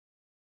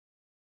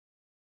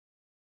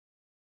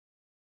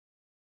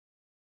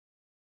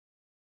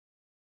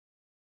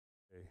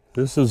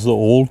This is the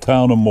old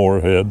town of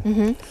Moorhead.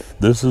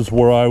 This is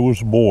where I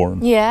was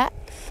born. Yeah.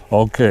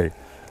 Okay.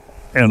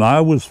 And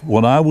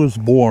when I was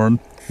born,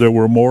 there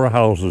were more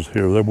houses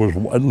here. There was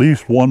at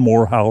least one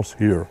more house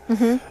here.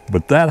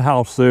 But that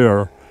house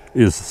there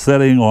is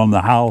sitting on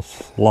the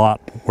house lot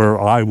where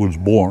I was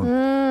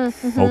born.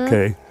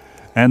 Okay.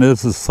 And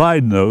as a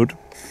side note,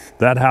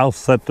 that house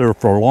sat there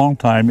for a long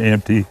time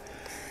empty.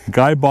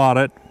 Guy bought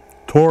it,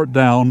 tore it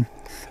down,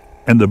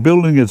 and the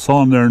building that's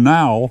on there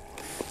now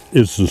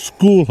is the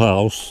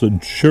schoolhouse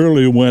that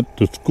Shirley went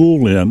to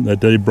school in,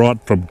 that they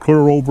brought from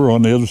clear over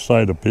on the other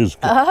side of Pisgah.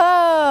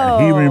 Oh.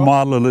 And he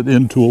remodeled it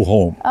into a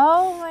home.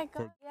 Oh my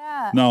God.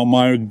 Yeah. Now,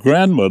 my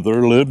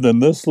grandmother lived in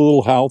this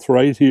little house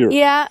right here.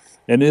 Yeah.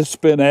 And it's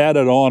been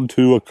added on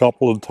to a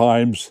couple of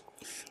times,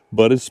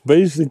 but it's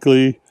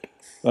basically,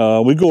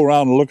 we go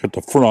around and look at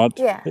the front.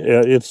 Yeah.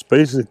 It's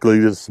basically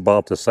just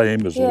about the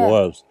same as it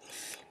was.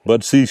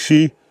 But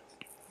see,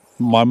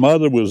 my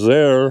mother was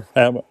there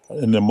having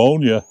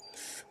pneumonia,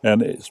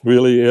 and it's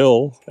really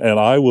ill, and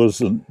I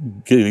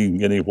wasn't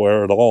getting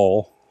anywhere at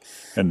all.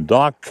 And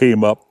Doc Cook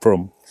came up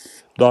from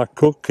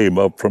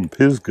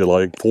Pisgah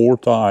like 4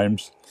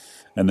 times,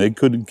 and they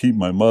couldn't keep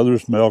my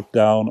mother's milk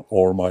down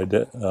or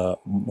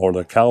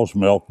the cow's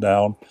milk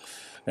down,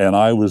 and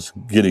I was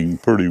getting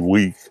pretty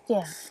weak.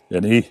 Yeah.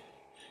 And he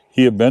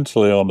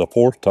eventually, on the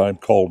 4th time,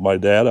 called my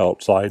dad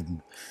outside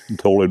and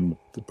told him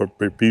to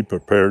be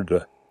prepared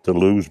to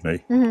lose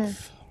me.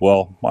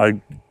 Well,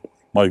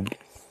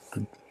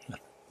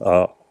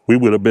 we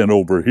would have been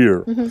over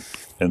here.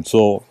 And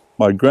so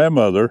my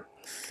grandmother,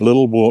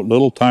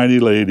 little tiny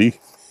lady,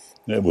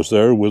 that was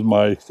there with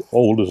my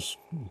oldest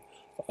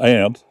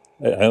Aunt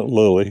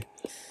Lily,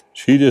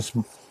 this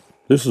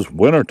is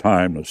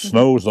wintertime, the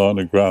snow's on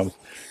the ground.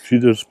 She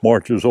just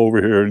marches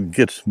over here and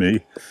gets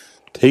me,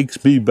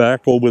 takes me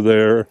back over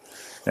there,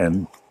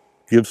 and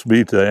gives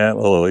me to Aunt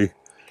Lily,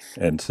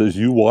 and says,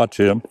 "You watch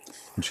him."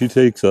 And she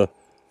takes a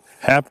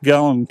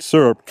half-gallon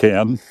syrup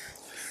can,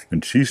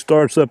 and she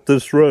starts up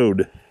this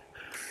road,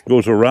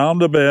 goes around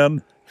the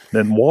bend,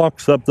 then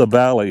walks up the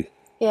valley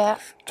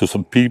to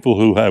some people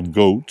who have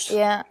goats.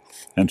 Yeah.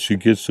 And she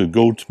gets the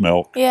goat's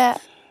milk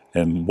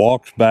and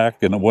walks back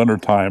in the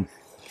wintertime.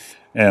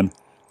 And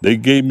they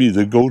gave me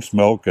the goat's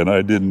milk, and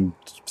I didn't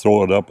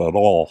throw it up at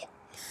all.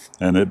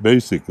 And it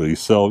basically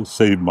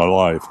saved my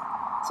life.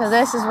 So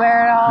this is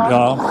where it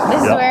all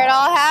where it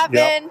all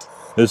happened.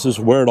 This is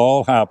where it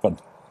all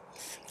happened.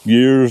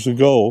 Years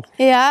ago.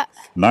 Yeah.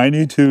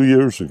 92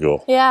 years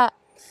ago. Yeah.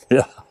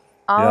 Yeah.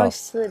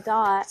 Almost to the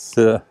dot.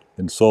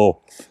 And so,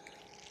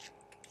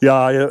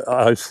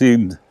 I've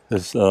seen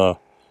this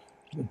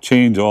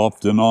change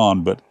off and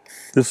on, but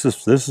this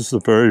is the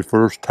very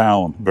first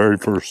town, very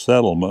first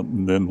settlement.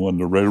 And then when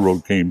the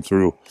railroad came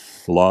through,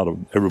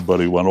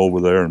 everybody went over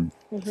there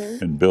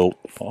and built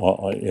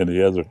in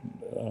the other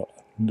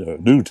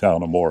new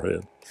town of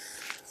Moorhead.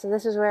 So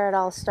this is where it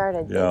all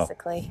started,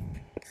 basically.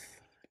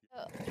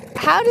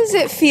 How does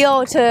it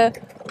feel to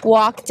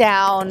walk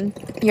down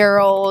your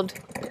old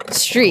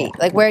street,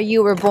 like where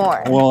you were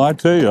born? Well, I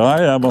tell you,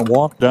 I haven't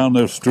walked down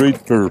this street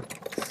for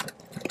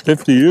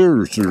 50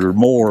 years or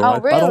more. Oh,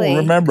 really? I don't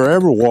remember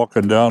ever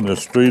walking down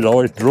this street. I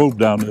always drove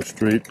down this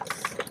street.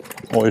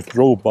 Always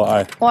drove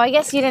by. Well, I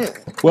guess you didn't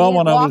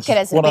when I walk it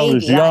as a baby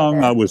was young,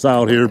 either. I was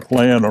out here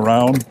playing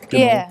around.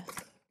 You know.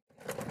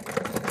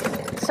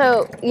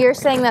 So you're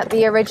saying that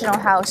the original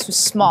house was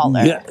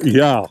smaller?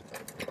 Yeah.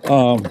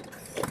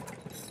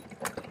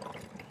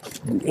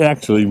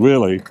 Actually,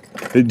 really,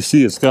 you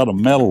see, it's got a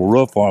metal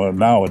roof on it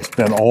now. It's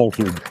been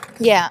altered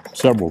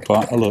several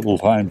little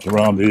times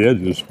around the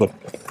edges, but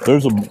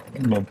there's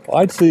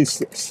I'd say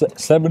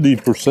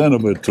 70%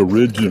 of it's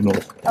original.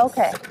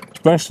 Okay.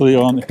 Especially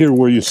on here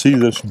where you see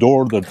this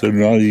door that they're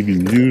not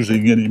even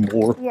using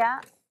anymore.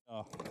 Yeah.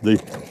 The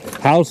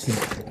house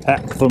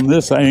from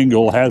this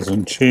angle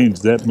hasn't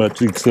changed that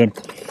much,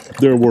 except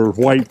there were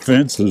white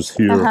fences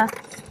here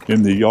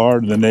in the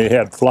yard, and they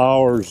had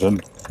flowers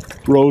and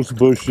rose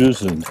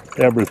bushes and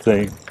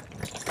everything.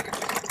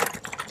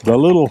 The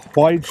little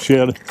white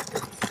shed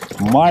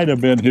might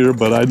have been here,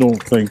 but I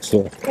don't think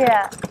so.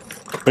 Yeah.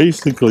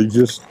 Basically,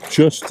 just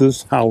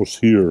this house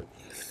here,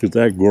 because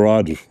that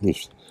garage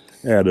was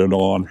added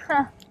on.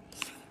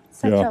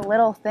 Such a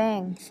little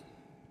thing.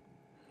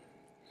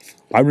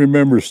 I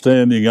remember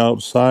standing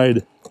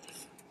outside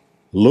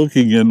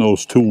looking in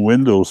those 2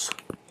 windows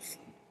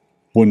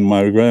when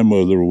my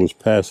grandmother was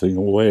passing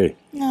away.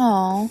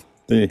 Oh.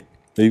 They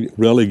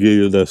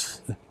relegated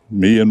us,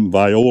 me and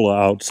Viola,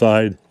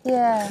 outside.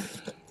 Yeah.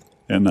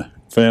 And the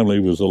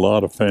family was a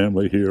lot of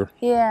family here.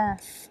 Yeah.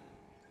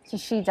 So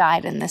she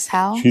died in this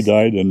house? She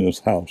died in this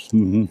house.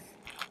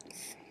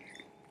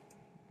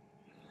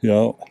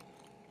 Yeah.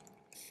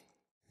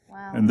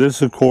 Wow. And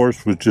this, of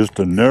course, was just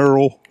a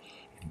narrow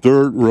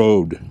dirt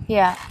road.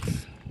 Yeah.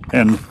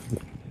 And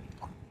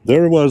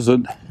there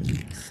wasn't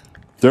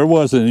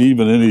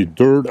even any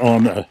dirt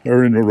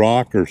or in the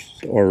rock or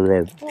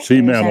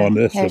cement on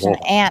this. There's an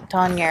ant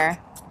on your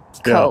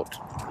coat.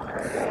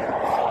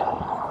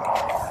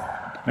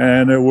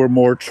 And there were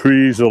more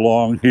trees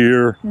along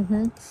here.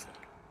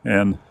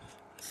 And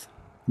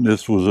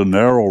this was a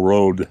narrow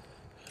road.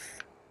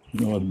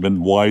 You know, it had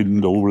been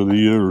widened over the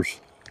years.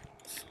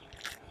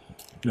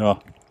 Yeah.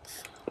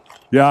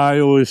 Yeah, I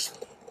always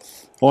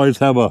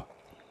have a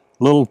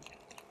little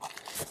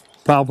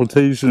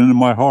palpitation in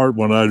my heart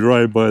when I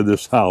drive by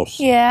this house.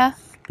 Yeah.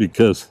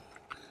 Because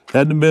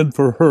hadn't it been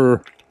for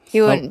her,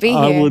 you wouldn't be here.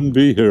 I wouldn't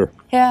be here.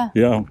 Yeah.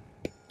 Yeah.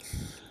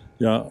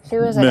 Yeah. She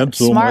was a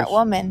smart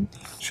woman.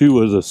 She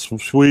was a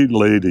sweet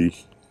lady.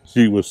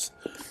 She was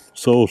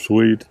so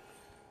sweet.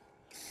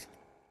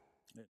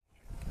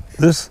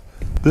 This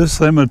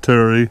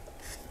cemetery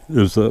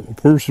is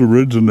first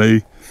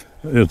originally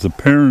it's a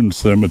Perrin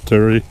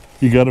cemetery.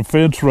 You got a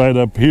fence right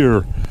up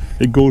here.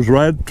 It goes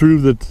right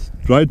through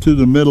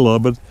the middle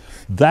of it.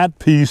 That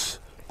piece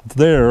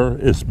there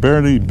is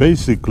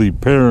basically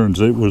Perrin's.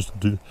 It was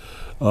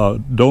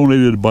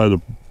donated by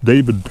the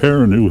David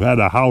Perrin, who had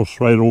a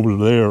house right over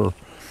there,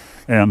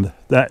 and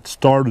that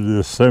started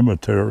this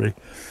cemetery.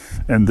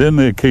 And then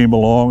they came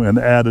along and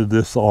added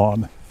this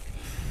on.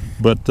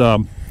 But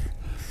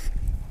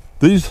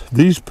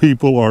these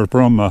people are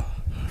from a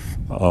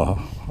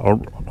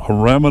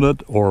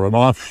remnant or an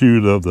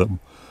offshoot of the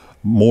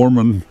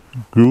Mormon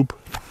group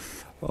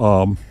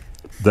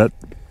that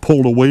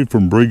pulled away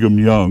from Brigham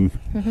Young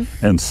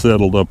and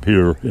settled up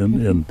here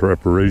in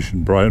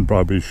preparation. Brian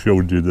probably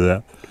showed you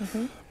that.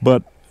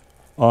 But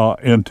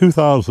in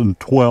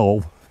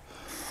 2012,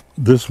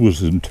 this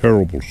was in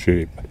terrible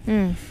shape.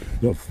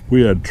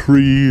 We had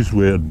trees,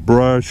 we had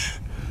brush,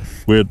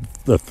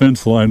 the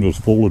fence line was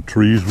full of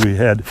trees. We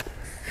had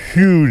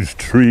huge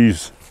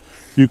trees.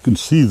 You can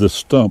see the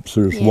stumps.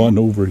 There's one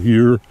over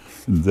here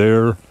and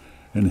there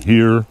and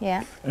here.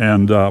 Yeah.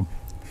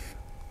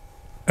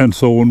 And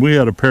so when we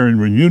had a Perrin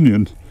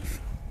reunion,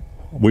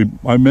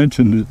 I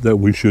mentioned that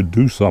we should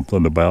do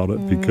something about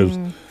it, because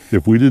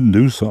if we didn't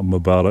do something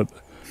about it,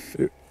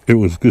 it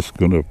was just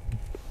going to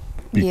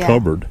be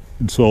covered.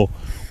 And so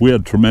we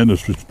had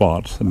tremendous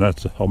response, and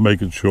I'll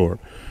make it short.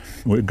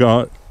 We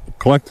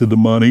collected the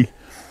money,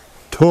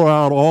 tore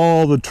out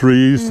all the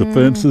trees, the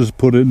fences,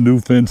 put in new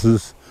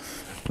fences.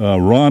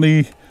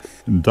 Ronnie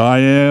and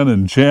Diane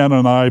and Jan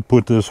and I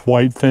put this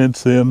white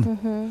fence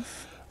in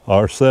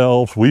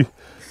ourselves. We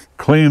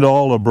cleaned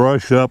all the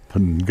brush up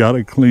and got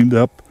it cleaned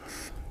up.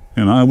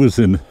 And I was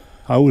 80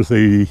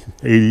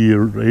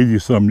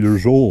 some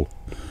years old.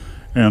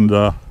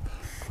 And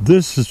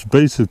this is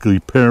basically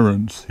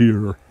Perrin's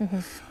here.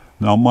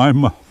 Now my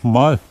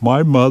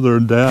mother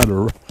and dad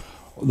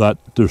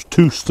there's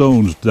two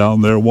stones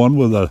down there, one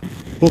with a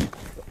hook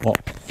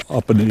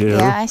up in the air.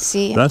 Yeah, I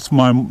see. That's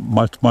my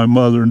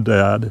mother and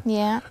dad.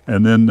 Yeah.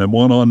 And then the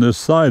one on this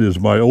side is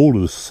my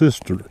oldest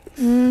sister,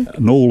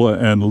 Nola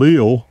and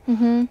Leo.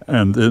 And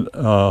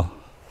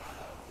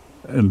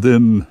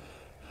then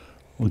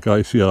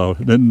guys,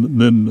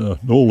 then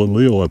Nola and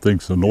Leo, I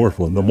think, is in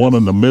Northland. The one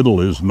in the middle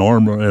is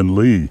Norma and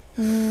Lee.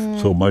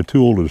 So my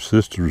two older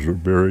sisters are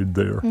buried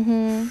there.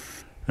 And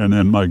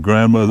then my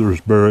grandmother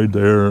is buried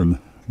there, and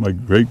my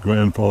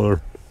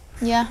great-grandfather.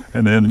 Yeah.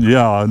 And then,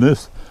 and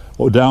this,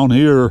 down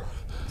here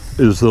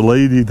is the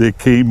lady that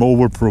came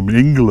over from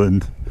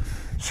England.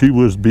 She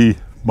was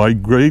my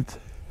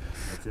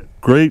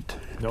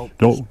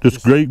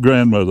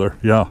great-grandmother,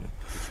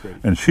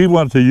 And she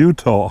went to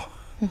Utah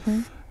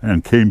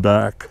and came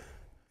back.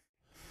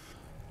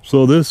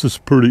 So this is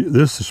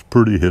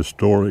pretty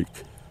historic.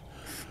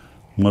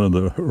 One of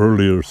the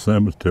earlier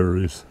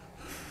cemeteries.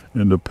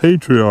 And the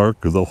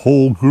patriarch of the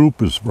whole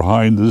group is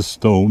behind this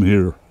stone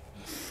here.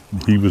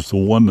 He was the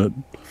one that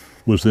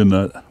was in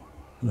that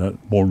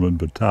Mormon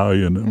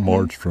battalion that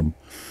marched from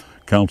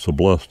Council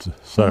Bluffs to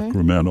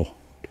Sacramento.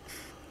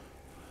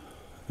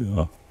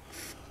 Yeah.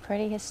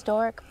 Pretty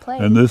historic place.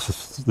 And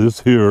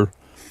this here,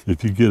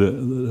 if you get it,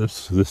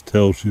 this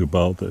tells you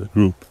about the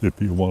group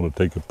if you want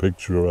to take a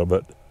picture of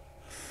it.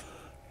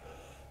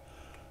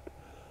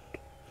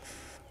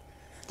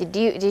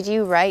 Did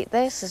you write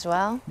this as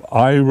well?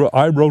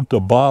 I wrote the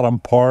bottom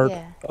part.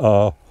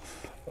 Yeah.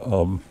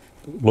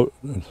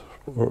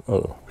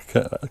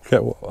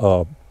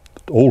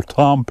 Old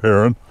Tom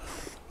Perrin,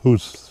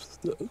 who's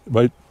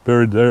right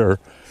buried there,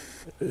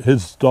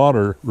 his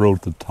daughter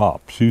wrote the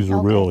top. She's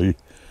really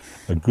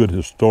a good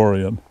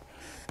historian.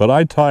 But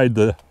I tied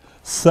the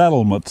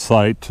settlement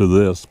site to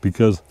this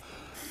because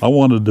I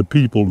wanted the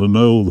people to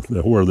know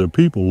where the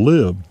people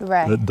lived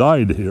that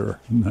died here,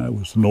 and that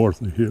was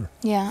north of here.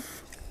 Yeah.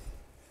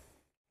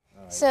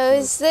 So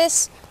is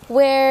this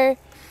where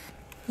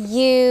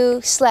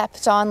you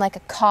slept on like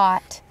a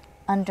cot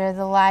under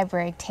the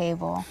library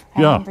table?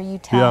 I remember you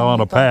telling me.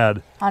 On a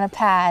pad. On a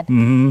pad.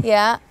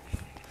 Yeah.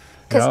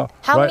 Because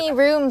how many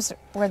rooms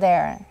were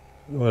there?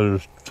 Well,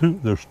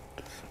 there's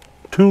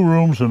two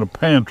rooms and a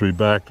pantry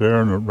back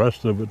there, and the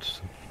rest of it's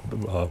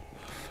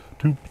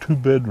two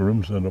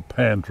bedrooms and a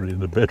pantry,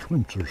 and the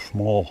bedrooms are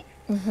small.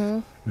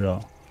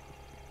 Yeah.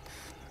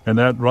 And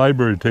that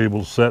library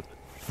table's set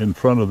in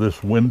front of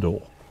this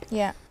window.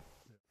 Yeah.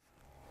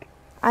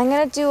 I'm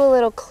going to do a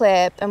little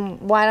clip, and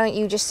why don't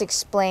you just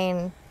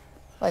explain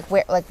Like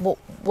where, like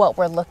what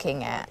we're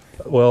looking at?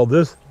 Well,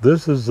 this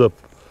is a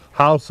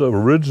house that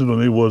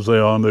originally was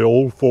on the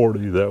old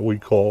 40 that we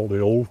call the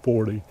old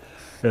 40,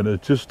 and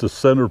it's just the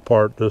center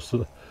part. This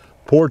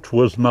porch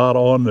was not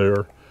on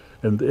there,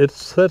 and it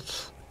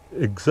sits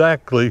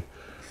exactly.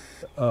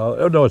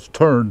 Oh no, it's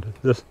turned.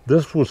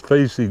 This was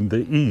facing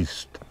the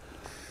east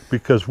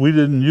because we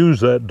didn't use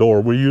that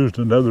door. We used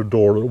another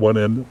door that went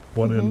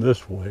in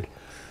this way.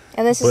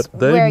 And this is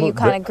where you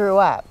kind of grew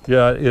up.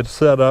 Yeah, it's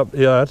set up.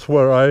 Yeah, that's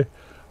where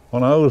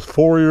when I was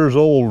 4 years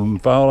old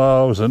and found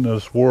out I was in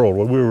this world,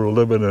 when we were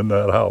living in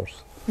that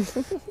house.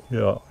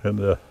 Yeah, and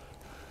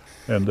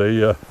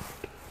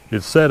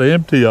it sat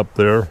empty up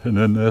there, and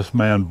then this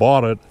man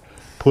bought it,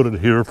 put it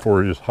here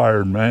for his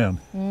hired man.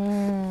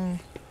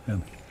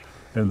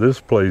 And this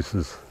place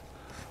is,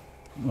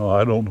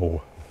 I don't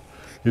know.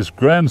 His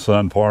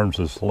grandson farms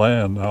this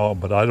land now,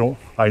 but I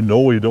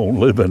know he don't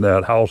live in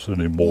that house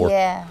anymore.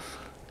 Yeah.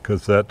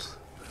 Because that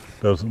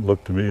doesn't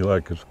look to me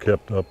like it's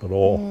kept up at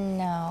all.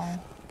 No.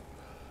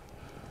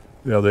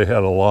 Yeah, they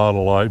had a lot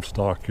of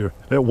livestock here.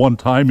 At one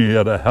time, he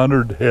had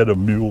 100 head of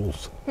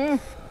mules.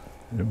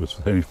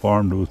 He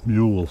farmed with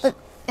mules. But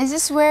is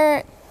this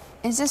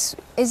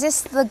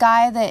the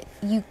guy that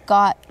you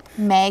got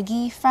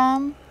Maggie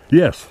from?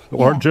 Yes,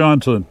 Art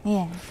Johnson.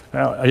 Yeah.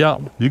 Yeah,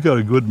 you got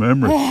a good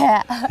memory.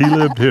 Yeah. He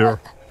lived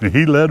here. And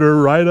he led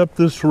her right up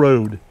this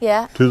road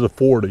to the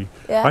 40.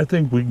 Yeah. I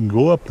think we can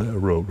go up that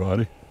road,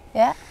 Roddy.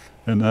 Yeah.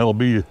 And that'll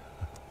be,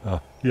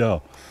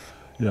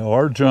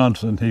 Art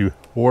Johnson, he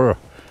wore a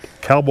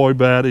cowboy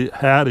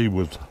hat. He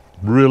was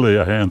really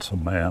a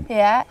handsome man.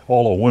 Yeah.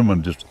 All the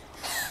women just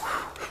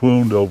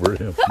swooned over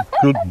him,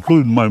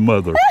 including my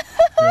mother.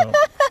 Yeah.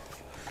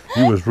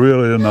 He was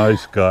really a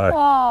nice guy.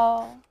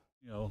 Oh.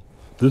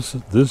 This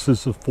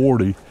is the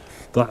 40.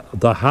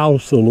 The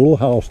house, the little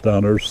house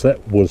down there,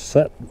 was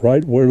set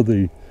right where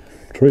the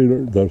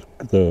trailer,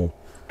 the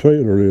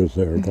trailer is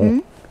there,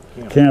 the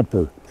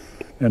camper,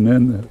 and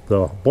then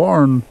the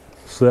barn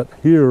set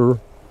here,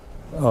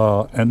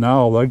 and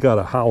now they got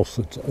a house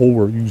that's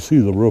over. You can see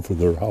the roof of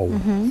their house,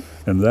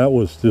 and that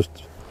was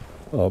just,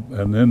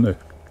 and then the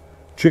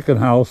chicken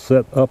house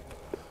set up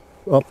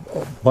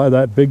by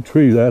that big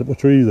tree. That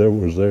tree there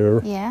was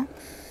there. Yeah.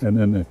 And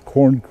then the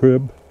corn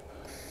crib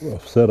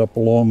set up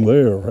along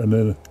there, and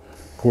then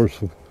of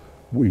course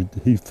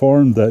he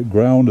farmed that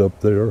ground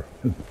up there,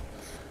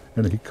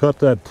 and he cut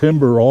that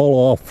timber all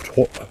off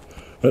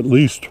at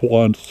least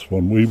once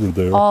when we were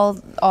there.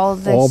 All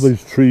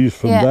these trees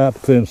from that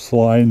fence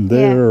line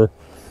there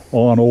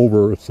on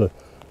over. It's a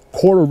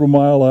quarter of a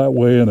mile that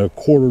way and a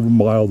quarter of a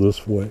mile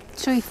this way.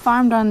 So he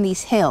farmed on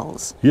these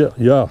hills. Yeah.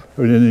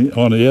 And then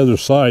on the other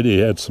side he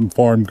had some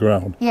farm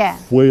ground. Yeah.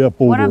 Way up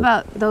over. What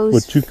about those?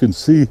 But you can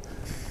see.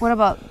 What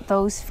about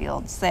those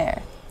fields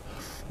there?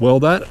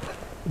 Well, that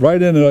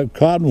right in that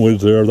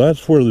cottonwoods there,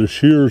 that's where the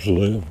Shears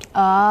lived.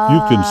 Oh. You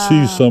can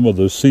see some of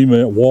the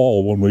cement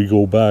wall when we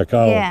go back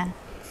out. Yeah.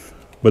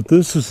 But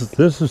this is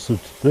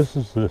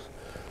the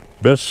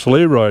best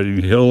sleigh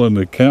riding hill in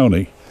the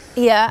county.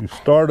 Yeah. We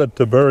start at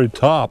the very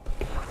top.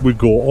 We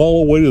go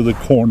all the way to the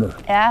corner.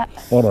 Yeah.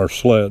 On our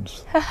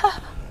sleds.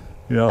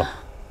 Yeah.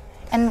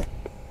 And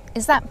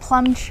is that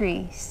plum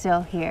tree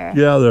still here?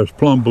 Yeah, there's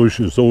plum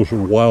bushes. Those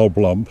are wild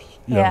plums.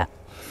 Yeah.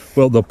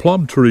 Well, the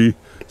plum tree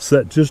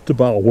set just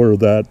about where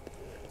that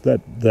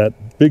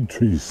big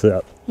tree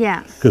set.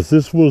 Yeah. Because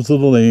this was the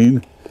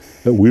lane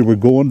that we were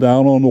going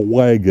down on the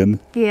wagon.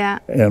 Yeah.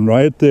 And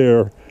right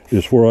there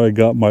is where I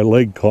got my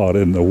leg caught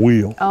in the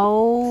wheel.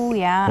 Oh,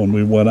 yeah. When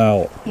we went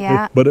out.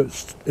 Yeah. But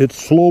it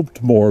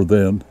sloped more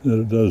then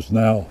than it does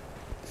now.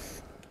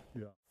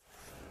 Yeah.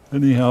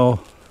 Anyhow,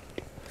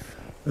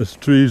 this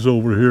tree's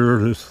over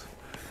here is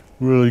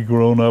really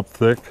grown up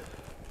thick.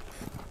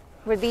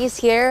 Were these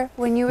here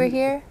when you were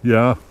here?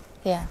 Yeah.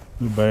 Yeah.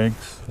 The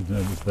banks and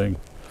everything.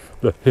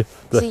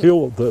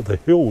 The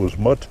hill was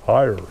much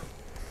higher.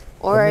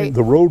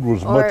 The road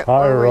was much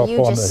higher up on the hill.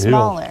 Or were you just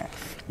smaller?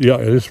 Yeah,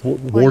 it's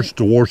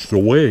washed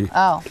away.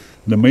 Oh.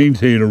 The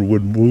maintainer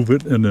would move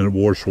it and then it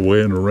washed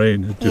away in the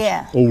rain. It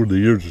just over the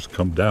years it's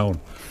come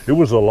down. It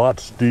was a lot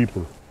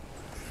steeper.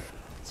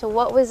 So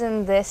what was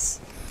in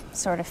this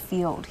sort of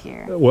field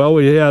here? Well,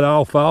 we had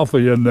alfalfa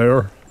in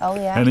there. Oh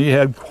yeah. And he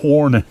had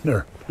corn in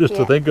there. Just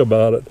to think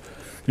about it,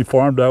 he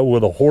farmed out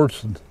with a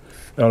horse and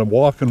a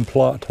walking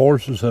plow,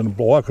 horses and a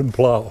walking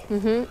plow.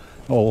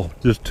 Oh,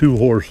 just 2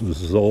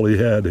 horses is all he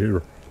had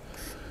here.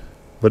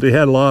 But he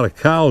had a lot of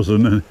cows,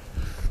 and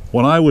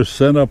when I was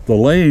sent up the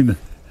lane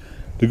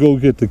to go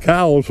get the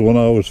cows when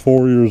I was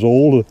 4 years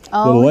old,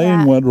 the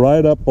lane went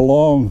right up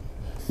along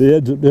the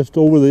edge, just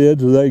over the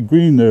edge of that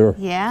green there.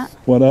 Yeah.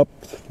 Went up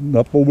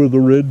over the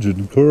ridge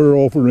and clear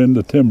over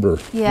into timber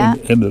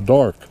in the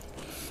dark.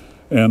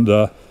 And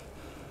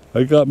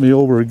it got me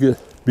over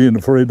being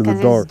afraid of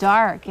the dark. It's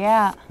dark,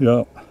 yeah.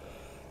 Yeah.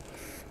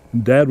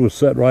 And Dad was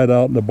set right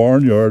out in the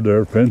barnyard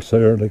there, fence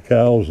there, and the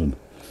cows, and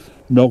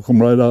milk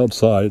them right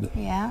outside.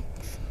 Yeah.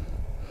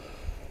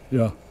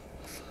 Yeah.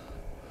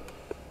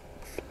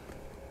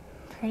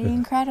 Pretty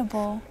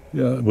incredible.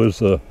 Yeah, it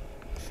was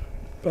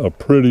a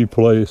pretty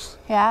place.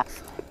 Yeah.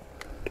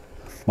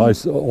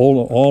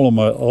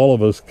 All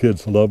of us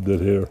kids loved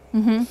it here.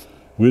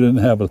 We didn't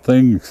have a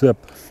thing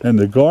except, and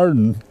the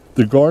garden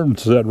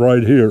sat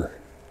right here.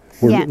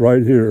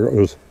 Right here. It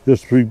was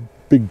this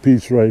big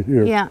piece right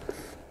here. Yeah.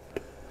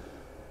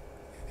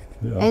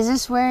 Is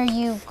this where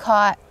you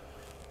caught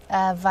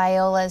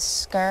Viola's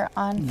skirt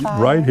on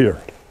fire? Right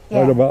here.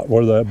 Right about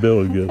where that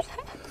building is.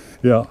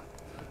 Yeah.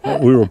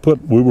 We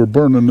were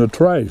burning the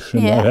trash,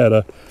 and I had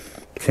a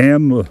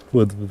can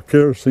with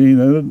kerosene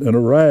in it and a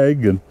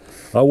rag, and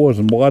I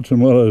wasn't watching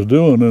what I was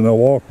doing, and I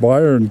walked by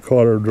her and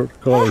caught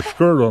her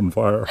skirt on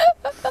fire.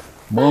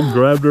 Mom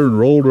grabbed her and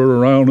rolled her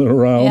around and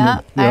around.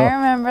 Yeah, I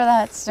remember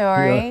that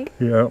story.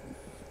 Yeah.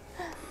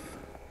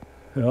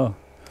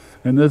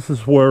 And this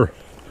is where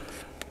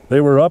they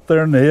were up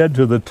there on the edge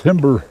of the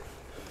timber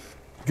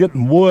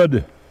getting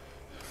wood,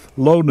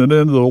 loading it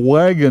into the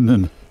wagon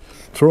and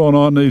throwing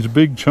on these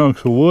big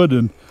chunks of wood,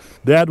 and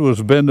Dad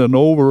was bending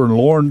over and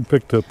Lauren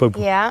picked up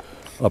a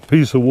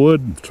piece of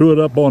wood and threw it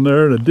up on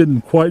there, and it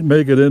didn't quite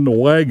make it in the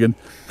wagon,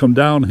 come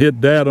down,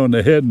 hit Dad on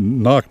the head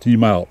and knocked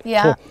him out.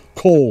 Yeah.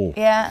 Cold.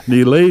 Yeah. And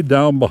he laying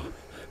down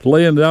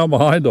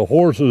behind the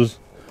horses.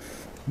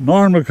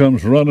 Norma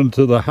comes running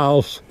to the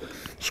house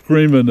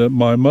screaming at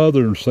my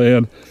mother and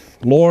saying,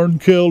 "Lauren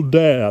killed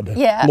Dad.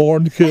 Yeah.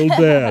 Lauren killed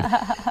Dad."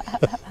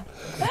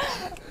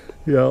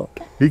 Yeah.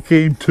 He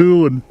came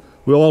to, and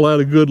we all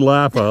had a good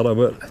laugh out of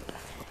it.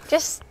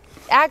 Just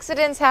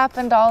accidents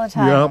happened all the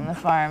time on the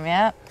farm,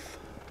 yeah.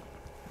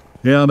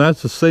 Yeah, and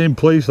that's the same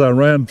place I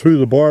ran through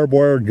the barbed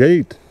wire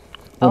gate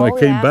when I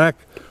came back,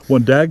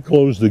 when Dad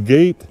closed the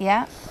gate.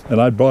 Yeah. And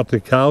I brought the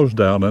cows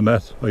down, and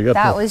that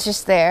was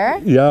just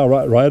there? Yeah,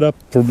 right up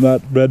from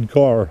that red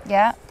car.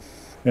 Yeah.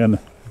 And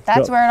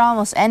that's where it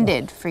almost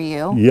ended for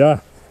you.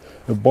 Yeah.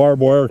 The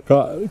barbed wire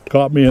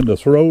caught me in the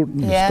throat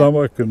and the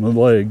stomach and the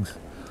legs.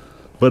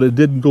 But it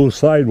didn't go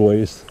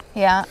sideways.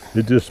 Yeah.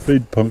 It just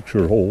made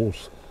puncture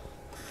holes.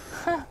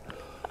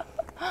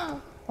 A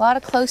lot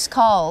of close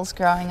calls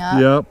growing up.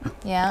 Yep.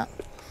 Yeah.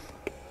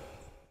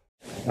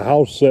 The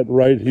house set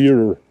right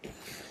here,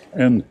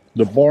 and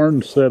the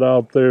barn set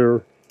out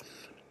there,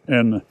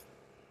 and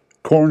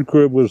corn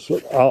crib was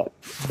out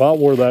about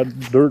where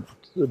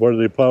where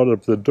they plowed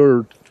up the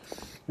dirt,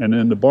 and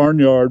then the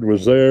barnyard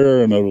was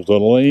there, and there was a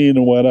lane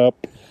that went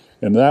up,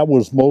 and that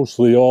was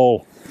mostly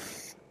all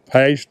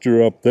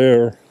pasture up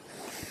there.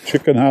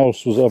 Chicken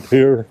house was up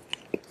here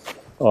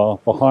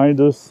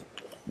behind us.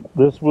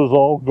 This was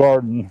all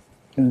garden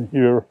in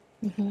here,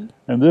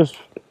 and this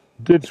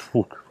ditch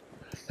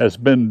has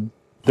been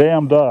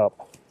dammed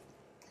up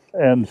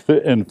and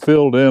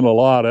filled in a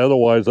lot.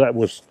 Otherwise, that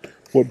was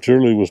what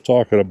Shirley was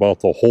talking about,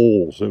 the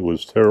holes. It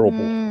was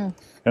terrible.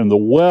 And the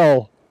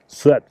well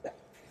set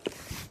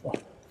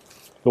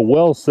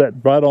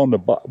right on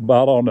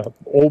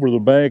over the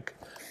bank.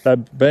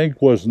 That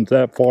bank wasn't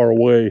that far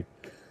away.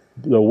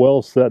 The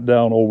well set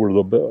down over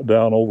the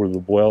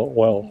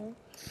well.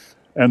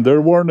 And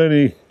there weren't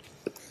any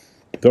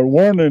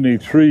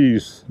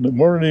trees. There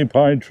weren't any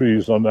pine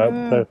trees on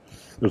that,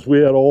 because we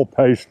had all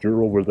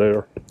pasture over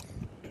there.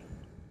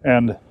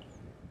 And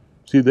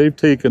see, they've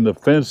taken the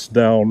fence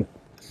down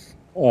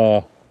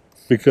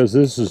because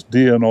this is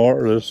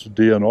DNR. This is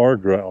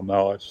DNR ground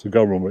now. It's the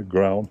government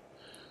ground,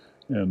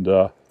 and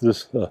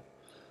this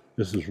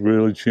has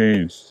really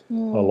changed a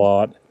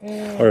lot.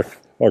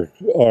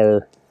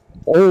 Our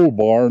old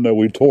barn that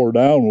we tore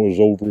down was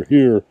over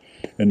here,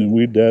 and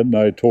then Dad and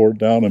I tore it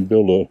down and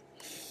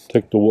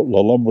took the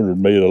lumber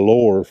and made a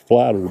lower,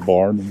 flatter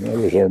barn, and that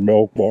was our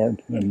milk barn,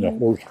 and the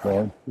horse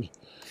barn was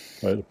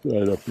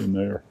right up in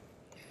there.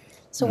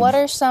 So what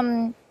are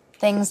some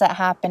things that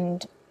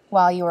happened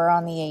while you were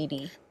on the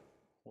 80?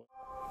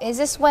 Is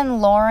this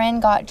when Lauren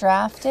got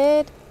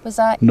drafted? Was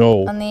that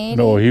on the 80?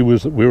 No,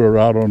 we were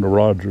out on the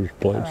Rogers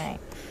place. All right.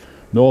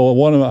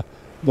 No,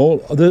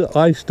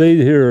 I stayed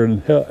here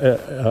and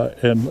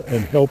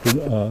helped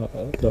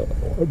the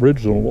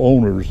original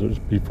owners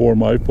before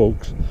my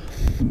folks.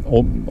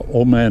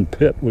 Old Man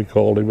Pitt, we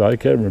called him. I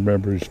can't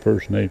remember his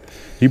first name.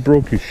 He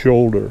broke his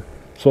shoulder,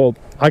 so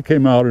I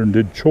came out and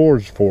did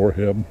chores for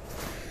him,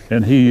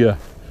 and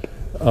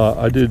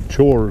I did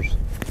chores,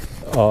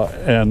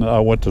 and I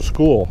went to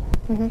school.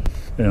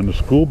 And the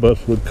school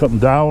bus would come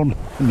down,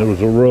 and there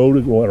was a road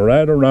that went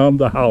right around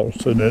the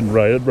house, and then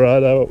right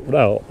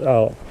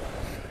out.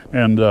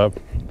 And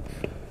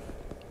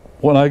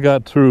when I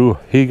got through,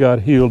 he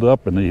got healed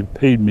up, and he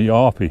paid me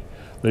off.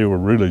 They were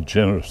really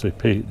generous. They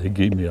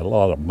gave me a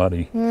lot of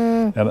money.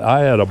 And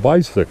I had a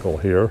bicycle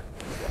here,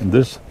 and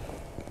this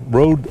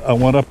road, I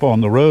went up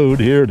on the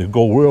road here to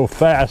go real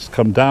fast,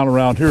 come down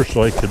around here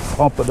so I could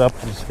pump it up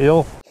this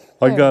hill.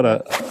 I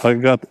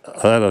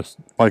had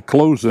my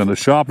clothes in a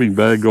shopping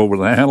bag over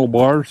the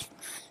handlebars,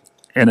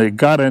 and it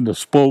got into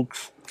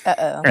spokes.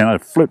 And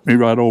it flipped me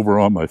right over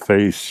on my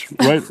face,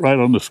 right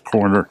on this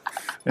corner,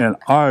 and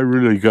I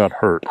really got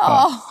hurt.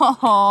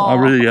 I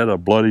really had a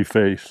bloody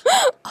face.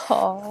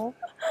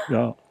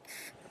 Yeah.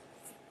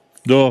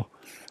 No,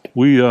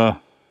 we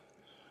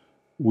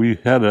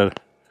had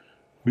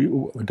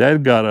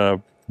Dad got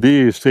a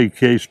VSA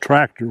case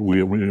tractor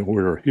when we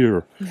were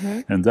here,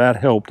 and that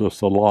helped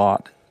us a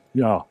lot.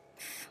 Yeah.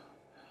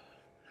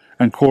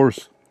 And of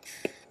course,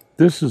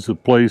 this is the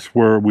place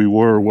where we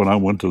were when I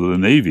went to the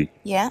Navy.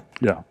 Yeah.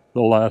 Yeah,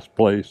 the last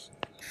place.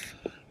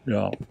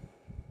 Yeah.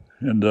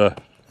 And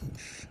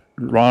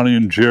Ronnie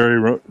and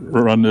Jerry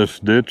run this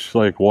ditch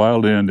like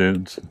wild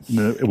Indians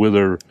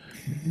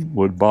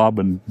with Bob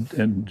and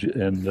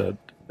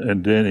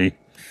Denny.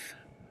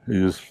 They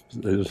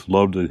just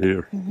loved it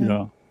here.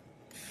 Yeah.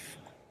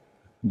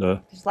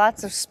 There's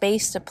lots of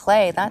space to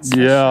play. That's for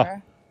Yeah.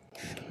 sure.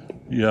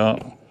 Yeah.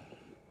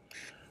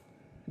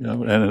 Yeah,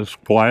 and it's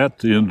quiet at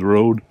the end of the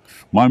road.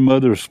 My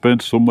mother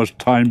spent so much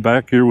time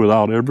back here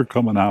without ever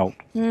coming out.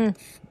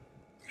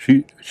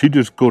 She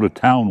just go to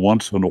town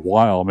once in a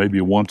while, maybe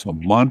once a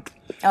month.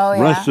 Oh,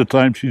 yeah. Rest of the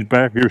time she's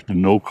back here,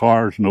 no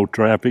cars, no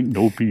traffic,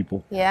 no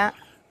people. Yeah.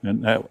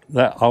 And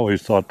that I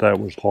always thought that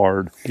was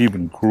hard,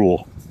 even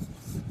cruel.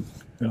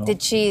 You know.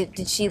 Did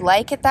she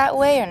like it that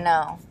way or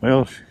no?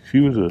 Well, she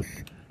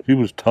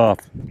was tough,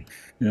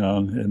 you know,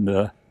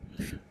 and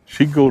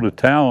she'd go to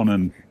town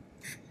and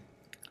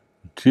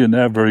she didn't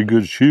have very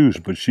good shoes,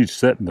 but she'd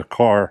sit in the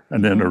car,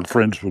 and then her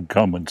friends would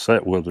come and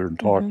sit with her and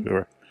talk to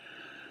her.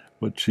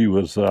 But she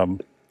was a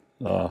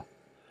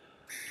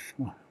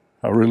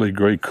really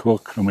great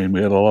cook. I mean,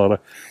 we had a lot.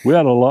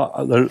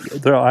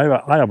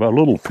 I have a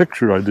little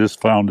picture I just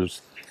found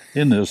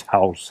in this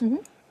house.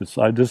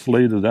 I just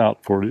laid it out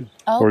for you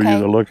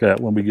to look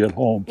at when we get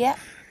home. Yeah.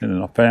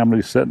 And a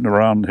family sitting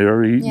around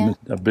here eating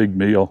a big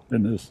meal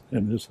in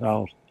this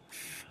house.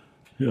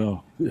 Yeah.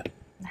 The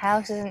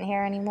house isn't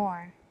here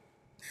anymore.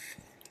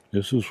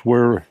 This is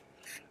where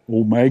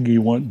old Maggie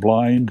went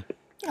blind.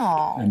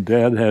 Aww. And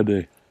Dad had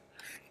a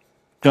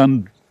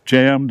gun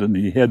jammed, and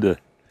he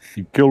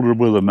killed her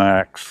with an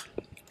axe.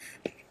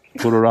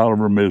 Put her out of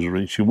her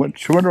misery. She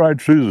went right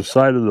through the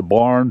side of the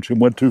barn. She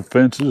went through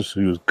fences.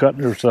 She was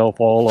cutting herself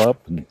all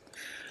up, and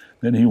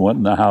then he went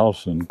in the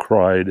house and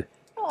cried.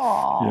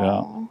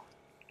 Aww.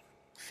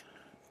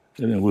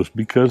 Yeah. And it was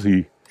because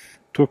he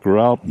took her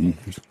out and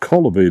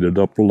cultivated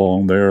up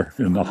along there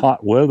in the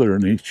hot weather,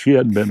 and she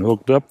hadn't been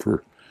hooked up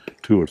for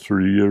 2 or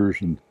 3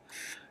 years,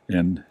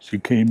 and she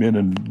came in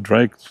and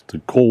drank the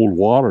cold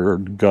water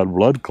and got a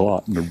blood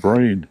clot in her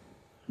brain.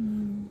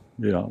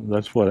 Yeah,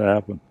 that's what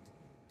happened.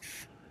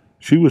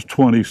 She was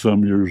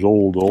 20-some years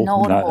old, though. An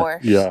old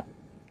horse. Yeah.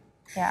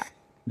 Yeah.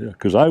 Yeah,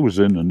 because I was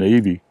in the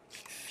Navy,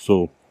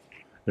 so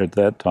at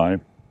that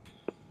time.